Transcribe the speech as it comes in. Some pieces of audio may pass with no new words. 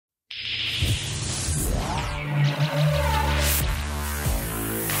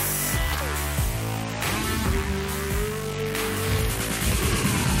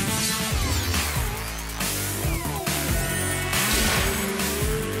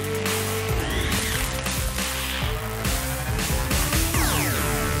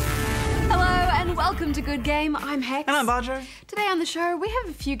Welcome to Good Game, I'm Hex. And I'm Bajo. Today on the show, we have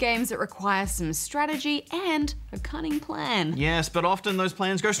a few games that require some strategy and a cunning plan. Yes, but often those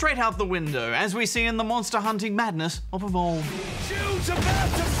plans go straight out the window, as we see in the monster hunting madness of Evolve. Shields about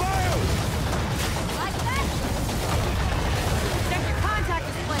to fail! Like that! Check your contact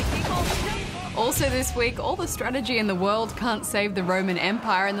display, people! Also this week, all the strategy in the world can't save the Roman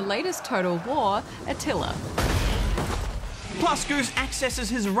Empire in the latest total war, Attila. Plus, Goose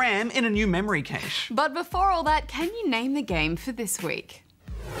accesses his RAM in a new memory cache. But before all that, can you name the game for this week?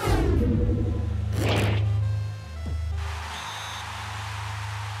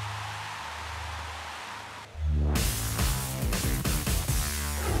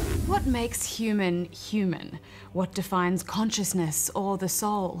 What makes human human? What defines consciousness or the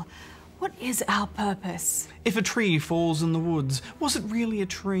soul? What is our purpose? If a tree falls in the woods, was it really a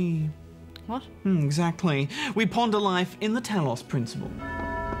tree? What? Exactly. We ponder life in the Talos principle.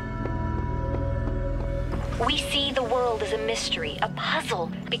 We see the world as a mystery, a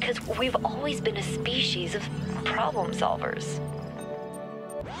puzzle, because we've always been a species of problem solvers.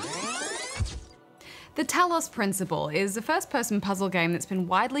 The Talos Principle is a first-person puzzle game that's been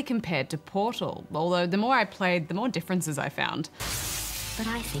widely compared to Portal, although the more I played, the more differences I found. But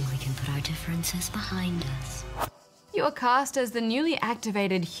I think we can put our differences behind us. You are cast as the newly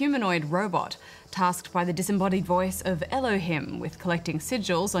activated humanoid robot, tasked by the disembodied voice of Elohim with collecting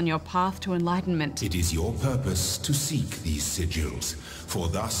sigils on your path to enlightenment. It is your purpose to seek these sigils, for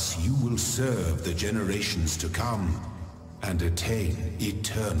thus you will serve the generations to come and attain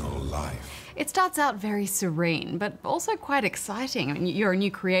eternal life. It starts out very serene, but also quite exciting. I mean, you're a new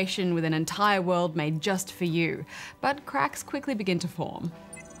creation with an entire world made just for you, but cracks quickly begin to form.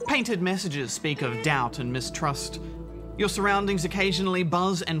 Painted messages speak of doubt and mistrust. Your surroundings occasionally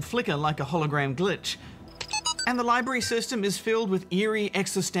buzz and flicker like a hologram glitch. And the library system is filled with eerie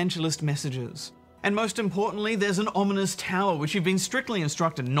existentialist messages. And most importantly, there's an ominous tower which you've been strictly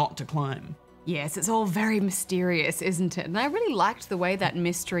instructed not to climb. Yes, it's all very mysterious, isn't it? And I really liked the way that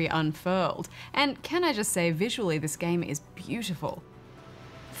mystery unfurled. And can I just say, visually, this game is beautiful.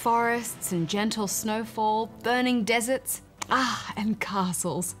 Forests and gentle snowfall, burning deserts, and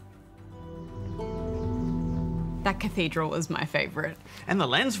castles. That cathedral was my favourite. And the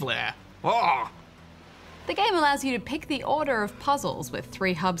lens flare. Oh! The game allows you to pick the order of puzzles with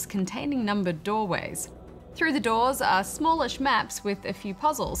 3 hubs containing numbered doorways. Through the doors are smallish maps with a few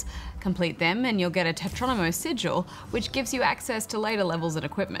puzzles. Complete them and you'll get a Tetronimo sigil, which gives you access to later levels and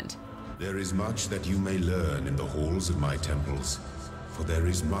equipment. There is much that you may learn in the halls of my temples, for there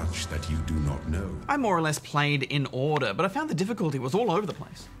is much that you do not know. I more or less played in order, but I found the difficulty was all over the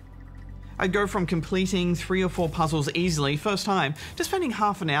place. I'd go from completing 3 or 4 puzzles easily first time to spending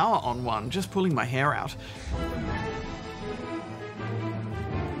half an hour on one, just pulling my hair out.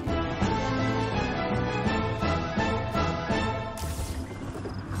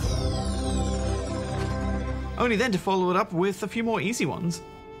 Only then to follow it up with a few more easy ones.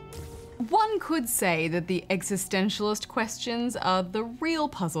 One could say that the existentialist questions are the real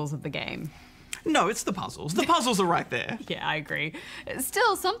puzzles of the game. No, it's the puzzles. The puzzles are right there. Yeah, I agree.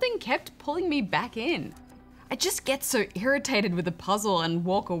 Still, something kept pulling me back in. I just get so irritated with a puzzle and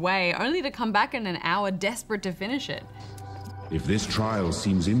walk away, only to come back in an hour desperate to finish it. If this trial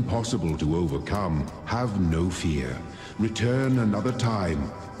seems impossible to overcome, have no fear. Return another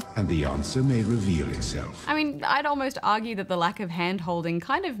time, and the answer may reveal itself. I mean, I'd almost argue that the lack of hand-holding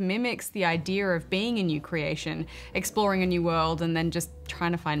kind of mimics the idea of being a new creation, exploring a new world, and then just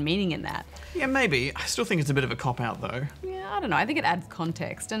trying to find meaning in that. Yeah, maybe. I still think it's a bit of a cop-out, though. Yeah, I don't know. I think it adds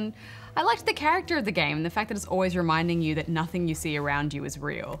context, and I liked the character of the game and the fact that it's always reminding you that nothing you see around you is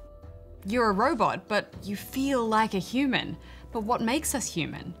real. You're a robot, but you feel like a human. But what makes us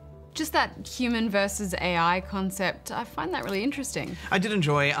human? Just that human versus AI concept, I find that really interesting. I did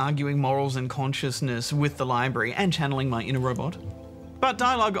enjoy arguing morals and consciousness with the library and channeling my inner robot. But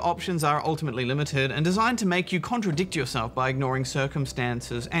dialogue options are ultimately limited and designed to make you contradict yourself by ignoring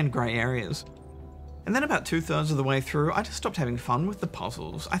circumstances and grey areas. And then about 2/3 of the way through, I just stopped having fun with the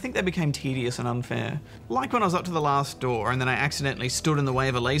puzzles. I think they became tedious and unfair. Like when I was up to the last door and then I accidentally stood in the way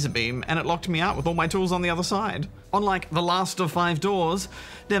of a laser beam and it locked me out with all my tools on the other side. Unlike the last of 5 doors,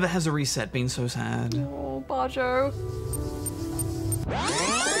 never has a reset been so sad. Oh, Bajo.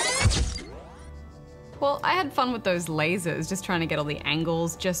 Well, I had fun with those lasers, just trying to get all the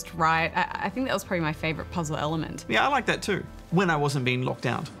angles just right. I think that was probably my favourite puzzle element. Yeah, I like that too, when I wasn't being locked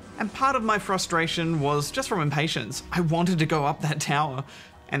out. And part of my frustration was just from impatience. I wanted to go up that tower.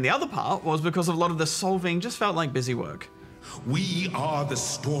 And the other part was because a lot of the solving just felt like busy work. We are the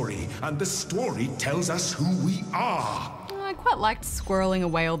story, and the story tells us who we are. I I quite liked squirreling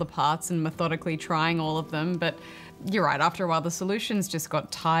away all the parts and methodically trying all of them, but you're right, after a while the solutions just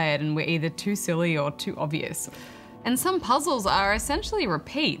got tired and were either too silly or too obvious. And some puzzles are essentially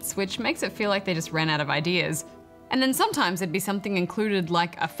repeats, which makes it feel like they just ran out of ideas. And then sometimes there'd be something included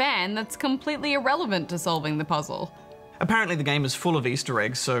like a fan that's completely irrelevant to solving the puzzle. Apparently the game is full of Easter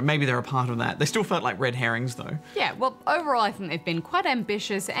eggs, so maybe they're a part of that. They still felt like red herrings though. Yeah, well, overall I think they've been quite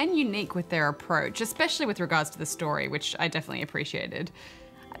ambitious and unique with their approach, especially with regards to the story, which I definitely appreciated.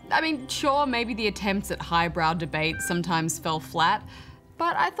 I mean, sure, maybe the attempts at highbrow debate sometimes fell flat,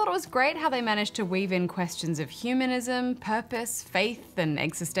 but I thought it was great how they managed to weave in questions of humanism, purpose, faith, and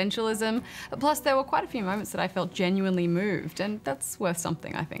existentialism. Plus, there were quite a few moments that I felt genuinely moved, and that's worth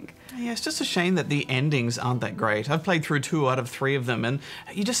something, I think. Yeah, it's just a shame that the endings aren't that great. I've played through 2 out of 3 of them, and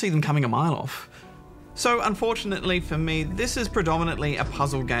you just see them coming a mile off. So unfortunately for me, this is predominantly a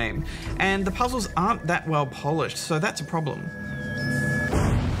puzzle game, and the puzzles aren't that well polished, so that's a problem.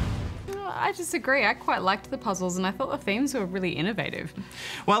 I disagree. I quite liked the puzzles and I thought the themes were really innovative.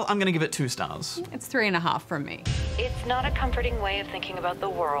 Well, I'm gonna give it 2 stars. It's 3.5 from me. It's not a comforting way of thinking about the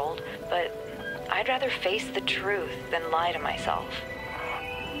world, but I'd rather face the truth than lie to myself.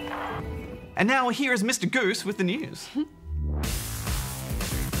 And now here is Mr. Goose with the news.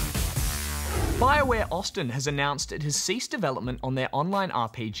 BioWare Austin has announced it has ceased development on their online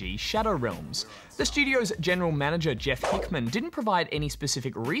RPG Shadow Realms. The studio's general manager Jeff Hickman didn't provide any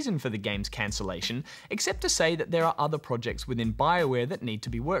specific reason for the game's cancellation, except to say that there are other projects within BioWare that need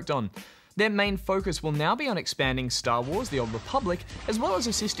to be worked on. Their main focus will now be on expanding Star Wars: The Old Republic, as well as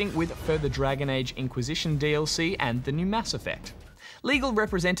assisting with further Dragon Age Inquisition DLC and the new Mass Effect. Legal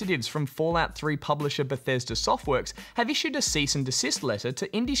representatives from Fallout 3 publisher Bethesda Softworks have issued a cease and desist letter to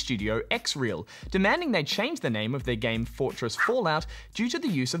indie studio Xreal, demanding they change the name of their game Fortress Fallout due to the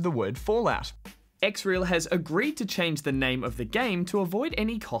use of the word Fallout. Xreal has agreed to change the name of the game to avoid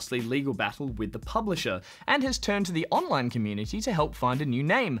any costly legal battle with the publisher, and has turned to the online community to help find a new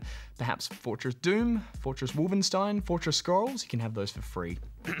name. Perhaps Fortress Doom, Fortress Wolfenstein, Fortress Scrolls, you can have those for free.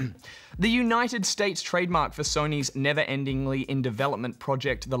 The United States trademark for Sony's never-endingly in development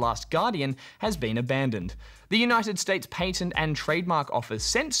project The Last Guardian has been abandoned. The United States Patent and Trademark Office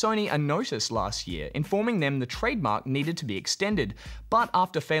sent Sony a notice last year informing them the trademark needed to be extended, but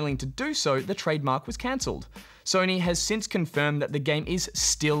after failing to do so, the trademark was cancelled. Sony has since confirmed that the game is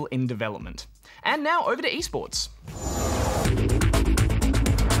still in development. And now over to esports.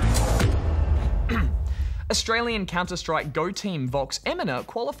 Australian Counter-Strike Go team Vox Emina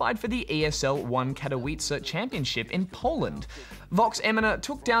qualified for the ESL 1 Katowice Championship in Poland. Vox Emina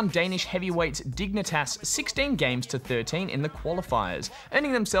took down Danish heavyweights Dignitas 16 games to 13 in the qualifiers,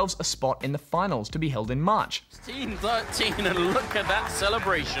 earning themselves a spot in the finals to be held in March. 13, and look at that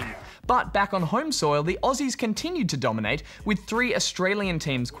celebration. But back on home soil, the Aussies continued to dominate, with 3 Australian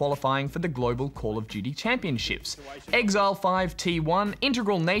teams qualifying for the Global Call of Duty Championships. Exile 5 T1,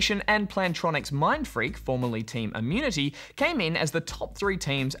 Integral Nation, and Plantronics Mindfreak, formerly Team Immunity, came in as the top 3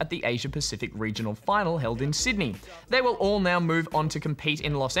 teams at the Asia Pacific Regional Final held in Sydney. They will all now move on to compete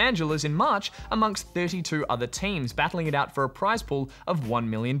in Los Angeles in March amongst 32 other teams, battling it out for a prize pool of $1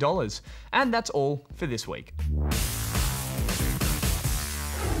 million. And that's all for this week.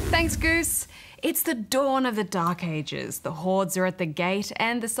 Thanks, Goose. It's the dawn of the Dark Ages. The hordes are at the gate,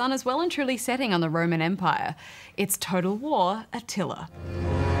 and the sun is well and truly setting on the Roman Empire. It's total war, Attila.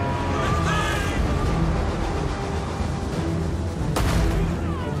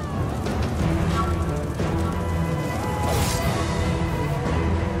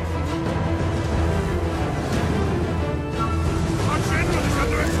 Our general is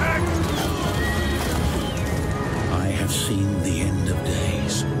under attack! I have seen the end of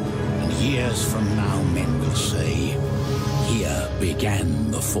days. Years from now, men will say, here began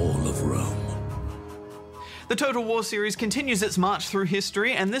the fall of Rome. The Total War series continues its march through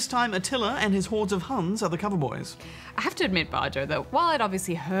history, and this time Attila and his hordes of Huns are the cover boys. I have to admit, Bajo, that while I'd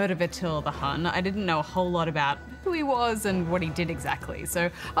obviously heard of Attila the Hun, I didn't know a whole lot about who he was and what he did exactly. So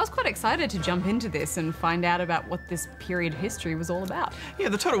I was quite excited to jump into this and find out about what this period history was all about. Yeah,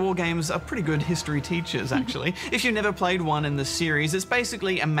 the Total War games are pretty good history teachers, actually. If you've never played one in the series, it's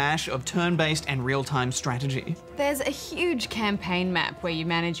basically a mash of turn-based and real-time strategy. There's a huge campaign map where you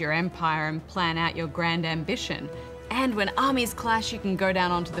manage your empire and plan out your grand ambition. And when armies clash, you can go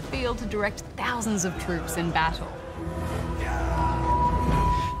down onto the field to direct thousands of troops in battle.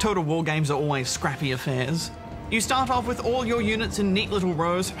 Total War games are always scrappy affairs. You start off with all your units in neat little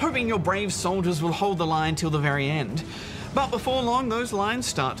rows, hoping your brave soldiers will hold the line till the very end. But before long, those lines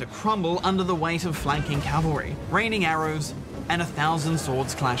start to crumble under the weight of flanking cavalry, raining arrows, and 1,000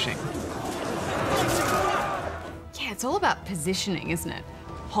 swords clashing. Yeah, It's all about positioning, isn't it?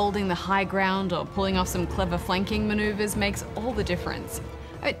 Holding the high ground or pulling off some clever flanking maneuvers makes all the difference.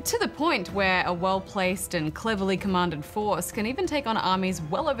 To the point where a well-placed and cleverly commanded force can even take on armies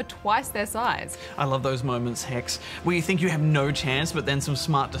well over twice their size. I love those moments, Hex, where you think you have no chance, but then some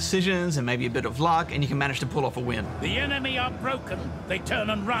smart decisions and maybe a bit of luck, and you can manage to pull off a win. The enemy are broken. They turn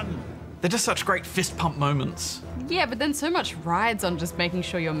and run. They're just such great fist pump moments. Yeah, but then so much rides on just making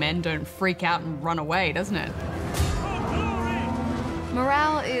sure your men don't freak out and run away, doesn't it?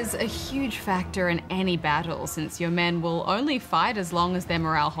 Morale is a huge factor in any battle, since your men will only fight as long as their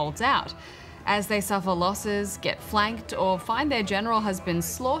morale holds out. As they suffer losses, get flanked, or find their general has been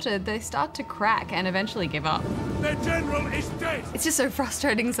slaughtered, they start to crack and eventually give up. Their general is dead! It's just so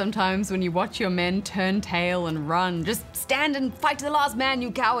frustrating sometimes when you watch your men turn tail and run. Just stand and fight to the last man,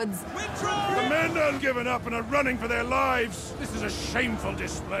 you cowards! The men aren't given up and are running for their lives! This is a shameful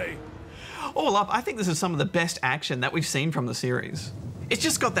display. All up, I think this is some of the best action that we've seen from the series. It's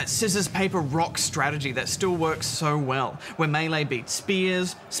just got that scissors, paper, rock strategy that still works so well, where melee beats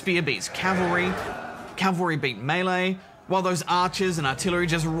spears, spear beats cavalry, cavalry beat melee, while those archers and artillery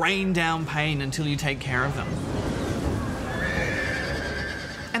just rain down pain until you take care of them.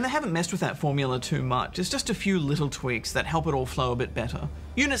 And they haven't messed with that formula too much. It's just a few little tweaks that help it all flow a bit better.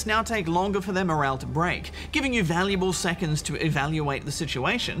 Units now take longer for their morale to break, giving you valuable seconds to evaluate the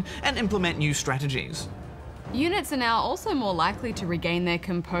situation and implement new strategies. Units are now also more likely to regain their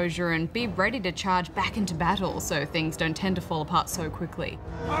composure and be ready to charge back into battle, so things don't tend to fall apart so quickly.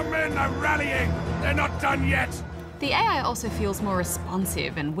 Our men are rallying! They're not done yet! The AI also feels more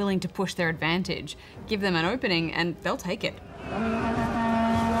responsive and willing to push their advantage. Give them an opening and they'll take it.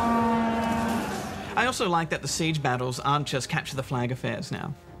 I also like that the siege battles aren't just capture the flag affairs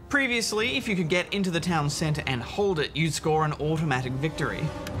now. Previously, if you could get into the town centre and hold it, you'd score an automatic victory.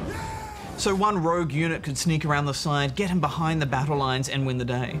 So one rogue unit could sneak around the side, get him behind the battle lines and win the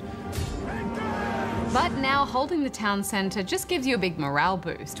day. But now holding the town centre just gives you a big morale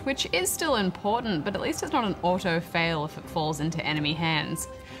boost, which is still important, but at least it's not an auto fail if it falls into enemy hands.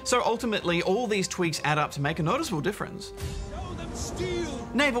 So ultimately, all these tweaks add up to make a noticeable difference.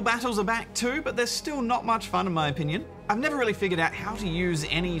 Naval battles are back too, but they're still not much fun in my opinion. I've never really figured out how to use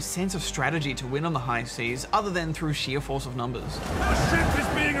any sense of strategy to win on the high seas, other than through sheer force of numbers. The ship is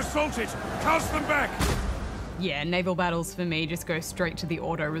being assaulted! Cast them back! Yeah, naval battles for me just go straight to the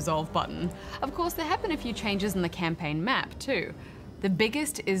auto-resolve button. Of course, there have been a few changes in the campaign map too. The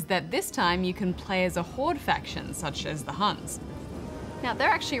biggest is that this time you can play as a horde faction, such as the Huns. Now, they're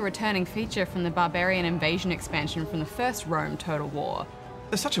actually a returning feature from the Barbarian Invasion expansion from the first Rome Total War.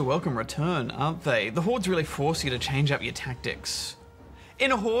 They're such a welcome return, aren't they? The hordes really force you to change up your tactics.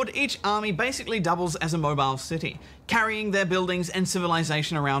 In a horde, each army basically doubles as a mobile city, carrying their buildings and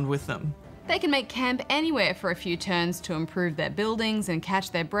civilization around with them. They can make camp anywhere for a few turns to improve their buildings and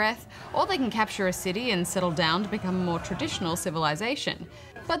catch their breath, or they can capture a city and settle down to become a more traditional civilization.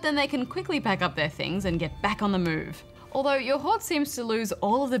 But then they can quickly pack up their things and get back on the move. Although your horde seems to lose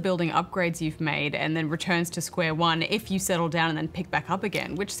all of the building upgrades you've made and then returns to square one if you settle down and then pick back up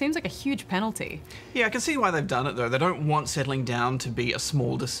again, which seems like a huge penalty. Yeah, I can see why they've done it though. They don't want settling down to be a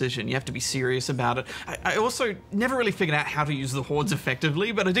small decision. You have to be serious about it. I also never really figured out how to use the hordes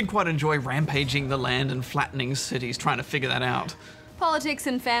effectively, but I did quite enjoy rampaging the land and flattening cities, trying to figure that out. Politics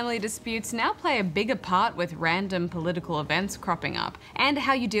and family disputes now play a bigger part with random political events cropping up, and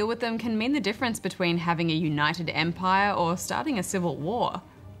how you deal with them can mean the difference between having a united empire or starting a civil war.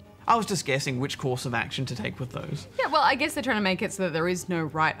 I was just guessing which course of action to take with those. Yeah, well, I guess they're trying to make it so that there is no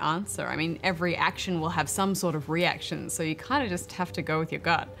right answer. I mean, every action will have some sort of reaction, so you kind of just have to go with your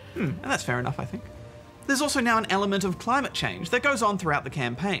gut. And that's fair enough, I think. There's also now an element of climate change that goes on throughout the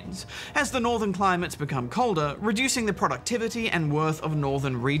campaigns, as the northern climates become colder, reducing the productivity and worth of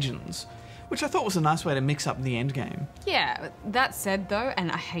northern regions, which I thought was a nice way to mix up the endgame. Yeah, that said though,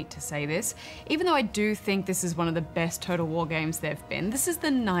 and I hate to say this, even though I do think this is one of the best Total War games there've been, this is the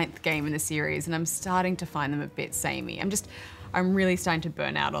 9th game in the series and I'm starting to find them a bit samey. I'm really starting to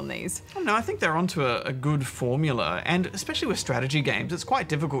burn out on these. Oh no, I think they're onto a good formula, and especially with strategy games, it's quite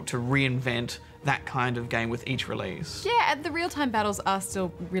difficult to reinvent that kind of game with each release. Yeah, the real-time battles are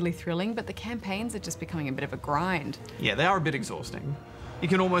still really thrilling, but the campaigns are just becoming a bit of a grind. Yeah, they are a bit exhausting. You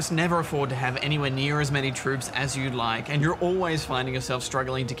can almost never afford to have anywhere near as many troops as you'd like, and you're always finding yourself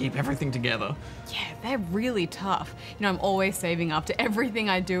struggling to keep everything together. Yeah, they're really tough. You know, I'm always saving up to everything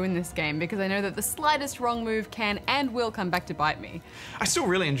I do in this game because I know that the slightest wrong move can and will come back to bite me. I still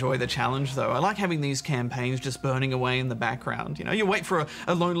really enjoy the challenge though. I like having these campaigns just burning away in the background. You know, you wait for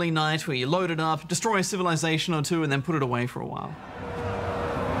a lonely night where you load it up, destroy a civilization or two, and then put it away for a while.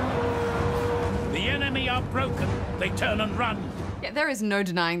 The enemy are broken. They turn and run. Yeah, there is no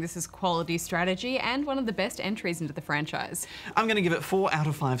denying this is quality strategy and one of the best entries into the franchise. I'm going to give it 4 out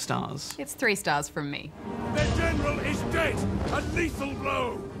of 5 stars. It's 3 stars from me. The general is dead. A lethal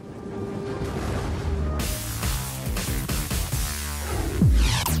blow.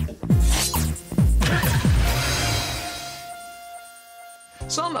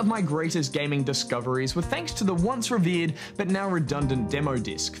 Some of my greatest gaming discoveries were thanks to the once revered but now redundant demo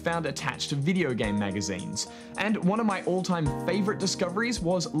disc found attached to video game magazines. And one of my all-time favourite discoveries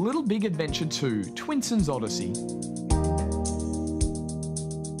was Little Big Adventure 2: Twinson's Odyssey.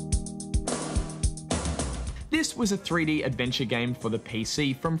 This was a 3D adventure game for the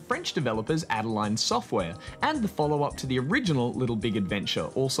PC from French developers Attila Software, and the follow-up to the original Little Big Adventure,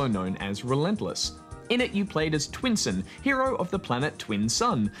 also known as Relentless. In it, you played as Twinson, hero of the planet Twin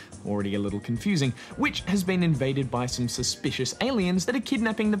Sun, already a little confusing, which has been invaded by some suspicious aliens that are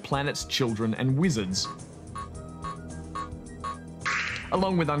kidnapping the planet's children and wizards.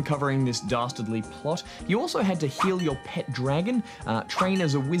 Along with uncovering this dastardly plot, you also had to heal your pet dragon, train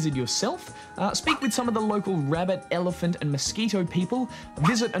as a wizard yourself, speak with some of the local rabbit, elephant, and mosquito people,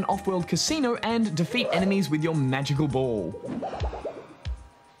 visit an off-world casino, and defeat enemies with your magical ball.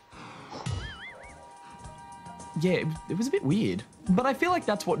 Yeah, it was a bit weird. But I feel like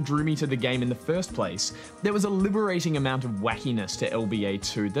that's what drew me to the game in the first place. There was a liberating amount of wackiness to LBA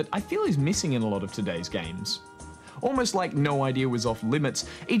 2 that I feel is missing in a lot of today's games. Almost like no idea was off limits,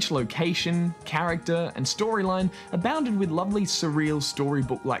 each location, character, and storyline abounded with lovely surreal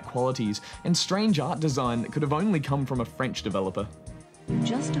storybook-like qualities and strange art design that could have only come from a French developer. You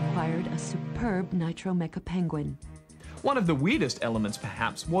just acquired a superb Nitro Mecha Penguin. One of the weirdest elements,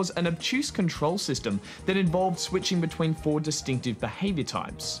 perhaps, was an obtuse control system that involved switching between 4 distinctive behaviour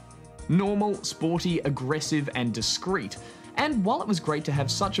types: normal, sporty, aggressive, and discreet. And while it was great to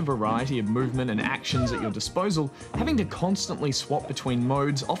have such a variety of movement and actions at your disposal, having to constantly swap between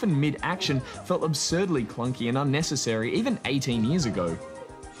modes, often mid-action, felt absurdly clunky and unnecessary even 18 years ago.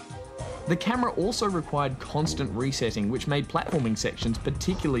 The camera also required constant resetting, which made platforming sections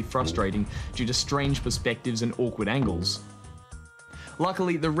particularly frustrating due to strange perspectives and awkward angles.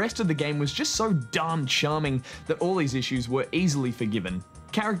 Luckily, the rest of the game was just so darn charming that all these issues were easily forgiven.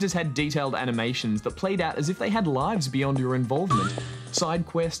 Characters had detailed animations that played out as if they had lives beyond your involvement. Side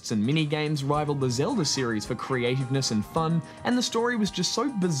quests and mini-games rivaled the Zelda series for creativeness and fun, and the story was just so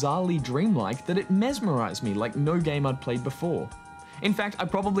bizarrely dreamlike that it mesmerized me like no game I'd played before. In fact, I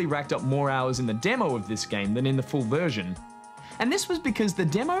probably racked up more hours in the demo of this game than in the full version. And this was because the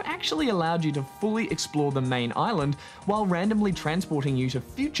demo actually allowed you to fully explore the main island while randomly transporting you to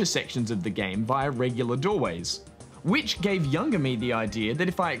future sections of the game via regular doorways. Which gave younger me the idea that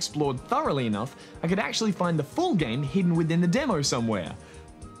if I explored thoroughly enough, I could actually find the full game hidden within the demo somewhere.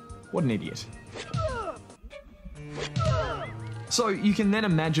 What an idiot. So you can then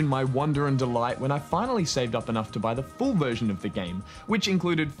imagine my wonder and delight when I finally saved up enough to buy the full version of the game, which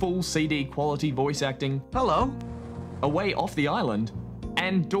included full CD quality voice acting, hello, a way off the island,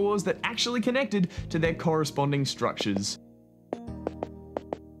 and doors that actually connected to their corresponding structures.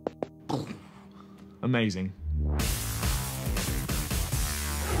 Amazing.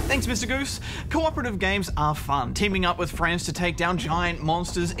 Thanks, Mr. Goose. Cooperative games are fun. Teaming up with friends to take down giant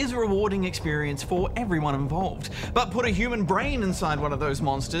monsters is a rewarding experience for everyone involved. But put a human brain inside one of those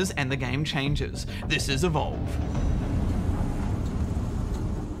monsters and the game changes. This is Evolve.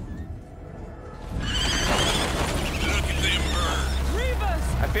 Look at them burn.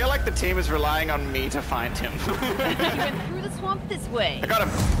 I feel like the team is relying on me to find him. He went through the swamp this way. I got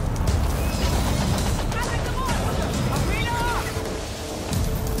him.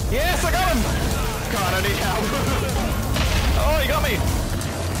 Yes, I got him! God, I need help. Oh, he got me!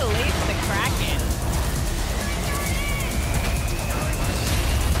 Release the Kraken.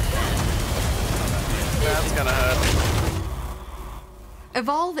 That's gonna hurt.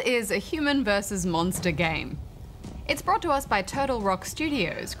 Evolve is a human versus monster game. It's brought to us by Turtle Rock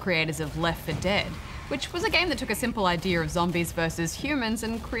Studios, creators of Left 4 Dead, which was a game that took a simple idea of zombies versus humans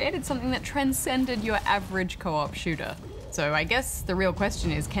and created something that transcended your average co-op shooter. So I guess the real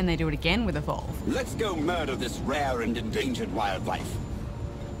question is, can they do it again with Evolve? Let's go murder this rare and endangered wildlife.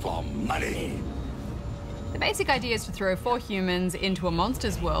 For money. The basic idea is to throw 4 humans into a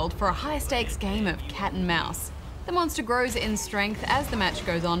monster's world for a high-stakes game of cat and mouse. The monster grows in strength as the match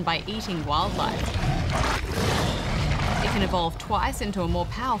goes on by eating wildlife. It can evolve twice into a more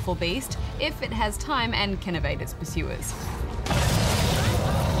powerful beast if it has time and can evade its pursuers.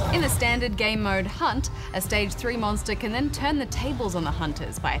 In the standard game mode Hunt, a stage 3 monster can then turn the tables on the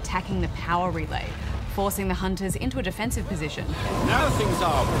hunters by attacking the power relay, forcing the hunters into a defensive position. Now things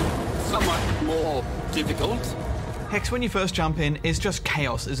are somewhat more difficult. Hex, when you first jump in, it's just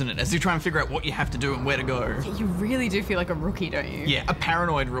chaos, isn't it? As you try and figure out what you have to do and where to go. Yeah, you really do feel like a rookie, don't you? Yeah, a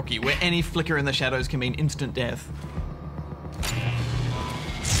paranoid rookie, where any flicker in the shadows can mean instant death.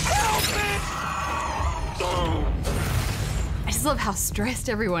 Help me! I just love how stressed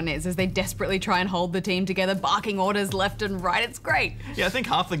everyone is as they desperately try and hold the team together, barking orders left and right. It's great. Yeah, I think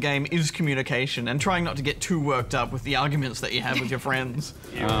half the game is communication and trying not to get too worked up with the arguments that you have with your friends.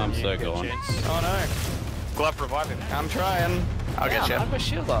 I'm so gone. Oh no. Glove revive him. I'm trying. I'll get you. I've got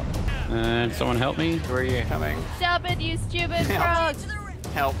shield up. Someone help me. Where are you? Coming. Stop it, you stupid frogs!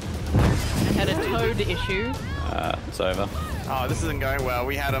 Help. I had a toad issue. It's over. Oh, this isn't going well.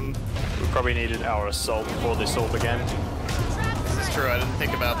 We had him. We probably needed our assault before this all began. This is true. I didn't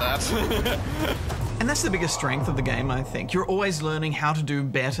think about that. And that's the biggest strength of the game, I think. You're always learning how to do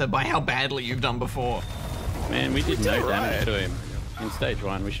better by how badly you've done before. Man, we did no damage to him. In stage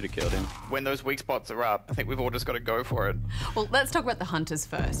 1, we should have killed him. When those weak spots are up, I think we've all just got to go for it. Well, let's talk about the hunters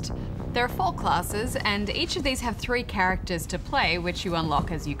first. There are 4 classes, and each of these have 3 characters to play, which you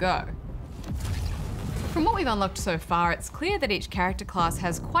unlock as you go. From what we've unlocked so far, it's clear that each character class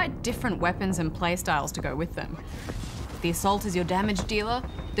has quite different weapons and playstyles to go with them. The Assault is your damage dealer,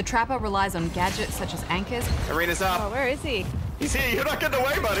 the Trapper relies on gadgets such as anchors. Arena's up. Oh, where is he? He's here, you're not getting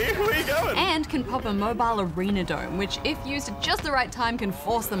away, buddy. Where are you going? And can pop a mobile arena dome, which if used at just the right time can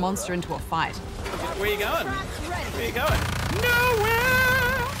force the monster into a fight. Where are you going? Where are you going?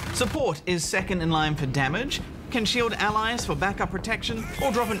 Nowhere! Support is second in line for damage, can shield allies for backup protection,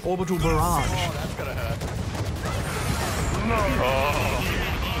 or drop an orbital barrage. Oh, that's gonna hurt.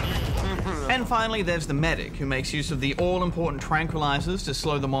 And finally, there's the medic, who makes use of the all-important tranquilizers to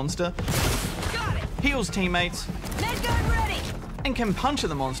slow the monster, heals teammates, and can punch at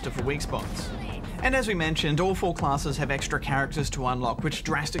the monster for weak spots. And as we mentioned, all 4 classes have extra characters to unlock, which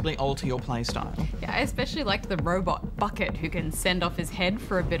drastically alter your playstyle. Yeah, I especially liked the robot Bucket, who can send off his head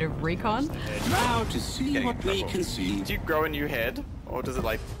for a bit of recon. Now to see what we can see. Do you grow a new head? Or does it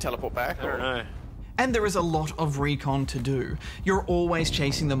like teleport back? I don't know. And there is a lot of recon to do. You're always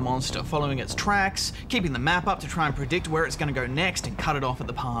chasing the monster, following its tracks, keeping the map up to try and predict where it's going to go next and cut it off at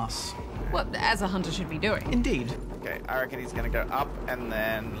the pass. What, as a hunter should be doing. Indeed. Okay, I reckon he's gonna go up and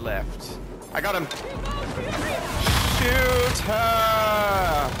then left. I got him! Shoot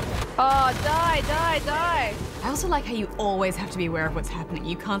her! Oh, die, die, die! I also like how you always have to be aware of what's happening.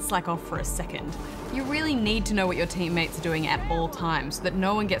 You can't slack off for a second. You really need to know what your teammates are doing at all times so that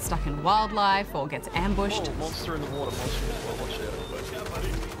no one gets stuck in wildlife or gets ambushed. Oh, monster in the water, monster in the water, watch out.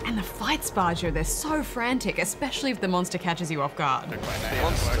 And the fights, Bajo, they're so frantic, especially if the monster catches you off guard. Monster.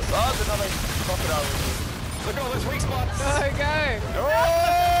 Oh, there's another crocodile. Look at all those weak spots! Go, go! Oh,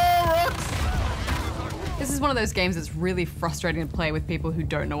 rocks! This is one of those games that's really frustrating to play with people who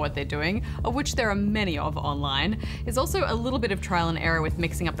don't know what they're doing, of which there are many of online. There's also a little bit of trial and error with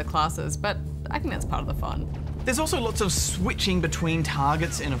mixing up the classes, but I think that's part of the fun. There's also lots of switching between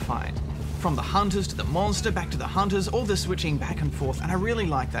targets in a fight. From the hunters to the monster, back to the hunters, all the switching back and forth, and I really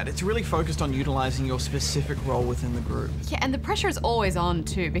like that. It's really focused on utilizing your specific role within the group. Yeah, and the pressure is always on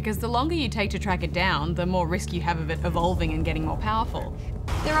too, because the longer you take to track it down, the more risk you have of it evolving and getting more powerful.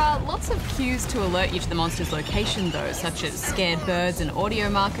 There are lots of cues to alert you to the monster's location though, such as scared birds and audio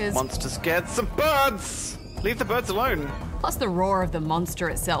markers. Monster scared some birds! Leave the birds alone. Plus the roar of the monster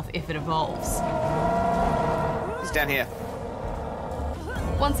itself if it evolves. He's down here.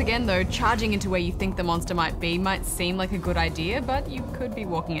 Once again though, charging into where you think the monster might be might seem like a good idea, but you could be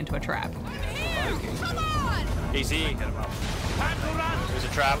walking into a trap. He's here. There's a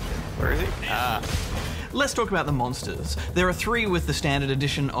trap. Where is he? Ah. Let's talk about the monsters. There are 3 with the standard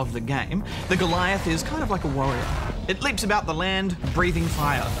edition of the game. The Goliath is kind of like a warrior. It leaps about the land, breathing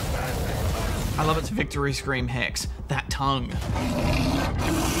fire. I love its victory scream, Hex. That tongue.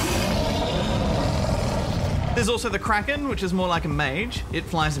 There's also the Kraken, which is more like a mage. It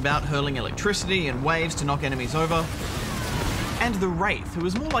flies about hurling electricity and waves to knock enemies over. And the Wraith, who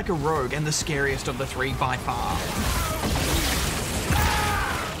is more like a rogue and the scariest of the 3 by far.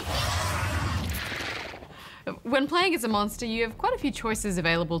 When playing as a monster, you have quite a few choices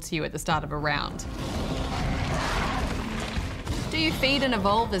available to you at the start of a round. Do you feed and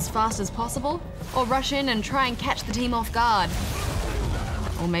evolve as fast as possible? Or rush in and try and catch the team off guard?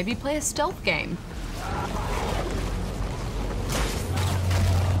 Or maybe play a stealth game?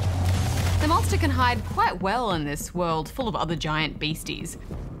 The monster can hide quite well in this world full of other giant beasties.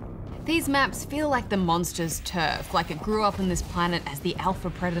 These maps feel like the monster's turf, like it grew up on this planet as the alpha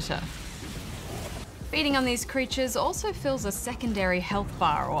predator. Feeding on these creatures also fills a secondary health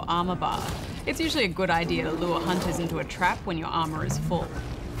bar or armor bar. It's usually a good idea to lure hunters into a trap when your armor is full.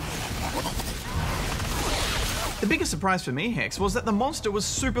 The biggest surprise for me, Hex, was that the monster was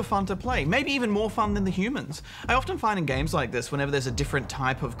super fun to play, maybe even more fun than the humans. I often find in games like this, whenever there's a different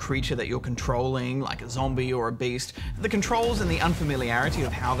type of creature that you're controlling, like a zombie or a beast, the controls and the unfamiliarity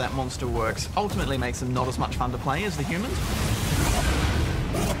of how that monster works ultimately makes them not as much fun to play as the humans.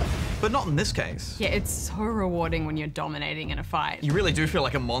 But not in this case. Yeah, it's so rewarding when you're dominating in a fight. You really do feel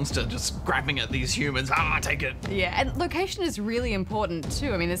like a monster just grabbing at these humans. Take it. Yeah, and location is really important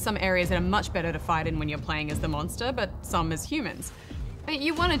too. I mean, there's some areas that are much better to fight in when you're playing as the monster, but some as humans. But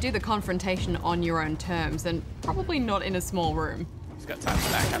you want to do the confrontation on your own terms, and probably not in a small room. He's got time to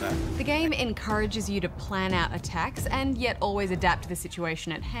back at her. The game encourages you to plan out attacks and yet always adapt to the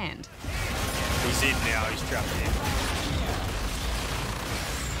situation at hand. He's in now, he's trapped in.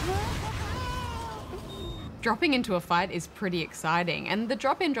 Dropping into a fight is pretty exciting, and the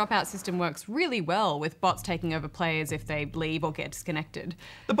drop-in, drop-out system works really well, with bots taking over players if they leave or get disconnected.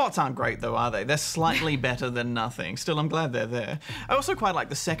 The bots aren't great though, are they? They're slightly better than nothing. Still, I'm glad they're there. I also quite like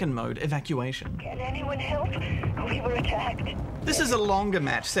the second mode, evacuation. Can anyone help? We were attacked. This is a longer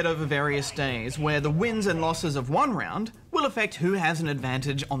match set over various days, where the wins and losses of one round will affect who has an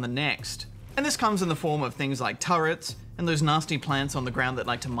advantage on the next. And this comes in the form of things like turrets and those nasty plants on the ground that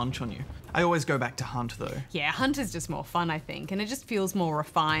like to munch on you. I always go back to Hunt though. Yeah, Hunt is just more fun, I think, and it just feels more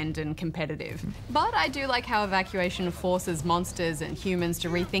refined and competitive. But I do like how evacuation forces monsters and humans to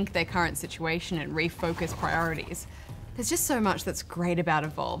rethink their current situation and refocus priorities. There's just so much that's great about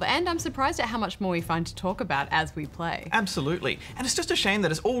Evolve, and I'm surprised at how much more we find to talk about as we play. Absolutely, and it's just a shame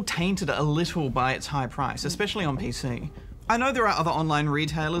that it's all tainted a little by its high price, especially on PC. I know there are other online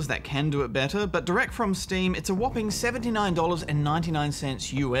retailers that can do it better, but direct from Steam, it's a whopping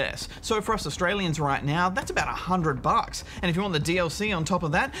 $79.99 US. So for us Australians right now, that's about $100. And if you want the DLC on top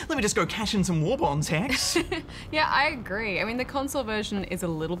of that, let me just go cash in some war bonds, Hex. Yeah, I agree. I mean, the console version is a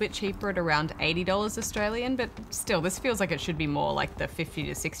little bit cheaper at around $80 Australian, but still, this feels like it should be more like the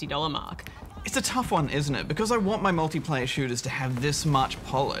 $50 to $60 mark. It's a tough one, isn't it? Because I want my multiplayer shooters to have this much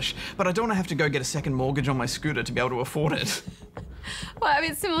polish, but I don't want to have to go get a second mortgage on my scooter to be able to afford it. Well, I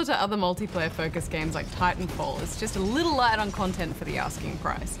mean, it's similar to other multiplayer-focused games like Titanfall. It's just a little light on content for the asking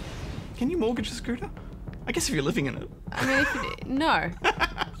price. Can you mortgage a scooter? I guess if you're living in it. I mean, no.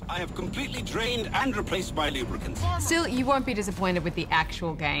 I have completely drained and replaced my lubricants. Still, you won't be disappointed with the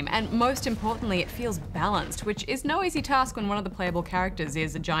actual game, and most importantly, it feels balanced, which is no easy task when one of the playable characters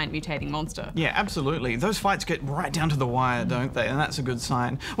is a giant mutating monster. Yeah, absolutely. Those fights get right down to the wire, don't they? And that's a good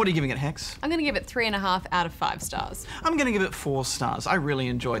sign. What are you giving it, Hex? I'm gonna give it 3.5 out of 5 stars. I'm gonna give it 4 stars. I really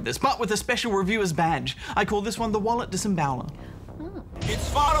enjoyed this, but with a special reviewer's badge. I call this one the Wallet Disemboweler. It's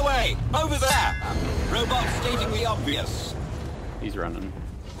far away! Over there! Robot stating the obvious. He's running.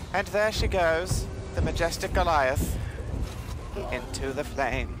 And there she goes, the majestic Goliath, into the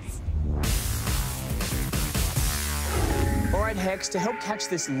flames. Alright Hex, to help catch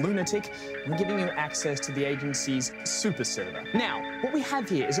this lunatic, we're giving you access to the agency's super server. Now, what we have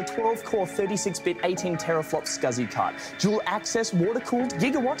here is a 12-core 36-bit 18 teraflop SCSI card, dual access water-cooled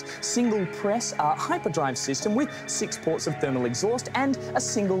gigawatt single press hyperdrive system with 6 ports of thermal exhaust and a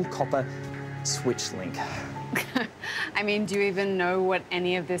single copper switch link. I mean, do you even know what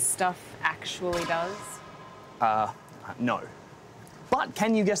any of this stuff actually does? No. But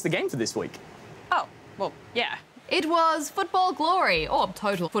can you guess the game for this week? Oh, well, yeah. It was Football Glory, or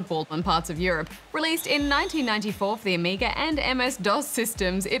Total Football in parts of Europe. Released in 1994 for the Amiga and MS-DOS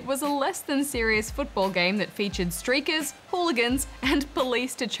systems, it was a less than serious football game that featured streakers, hooligans, and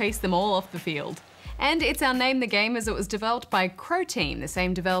police to chase them all off the field. And it's our Name the Game as it was developed by Crow Team, the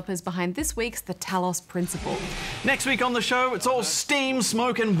same developers behind this week's The Talos Principle. Next week on the show, it's all steam,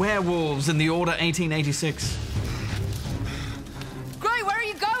 smoke, and werewolves in the Order 1886. Great, where are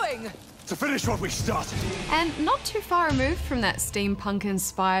you going? To finish what we started. And not too far removed from that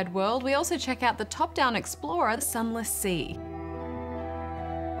steampunk-inspired world, we also check out the top-down explorer, The Sunless Sea.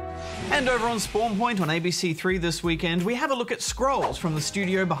 And over on Spawn Point on ABC3 this weekend, we have a look at Scrolls from the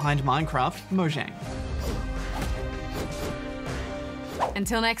studio behind Minecraft, Mojang.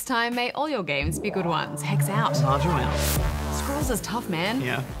 Until next time, may all your games be good ones. Hex out. Larger out. Scrolls is tough, man.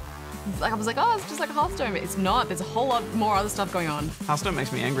 Yeah. Like, I was like, oh, it's just like Hearthstone, but it's not. There's a whole lot more other stuff going on. Hearthstone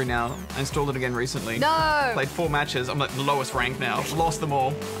makes me angry now. I installed it again recently. No! Played 4 matches. I'm like the lowest rank now. Lost them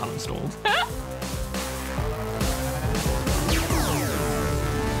all. Uninstalled.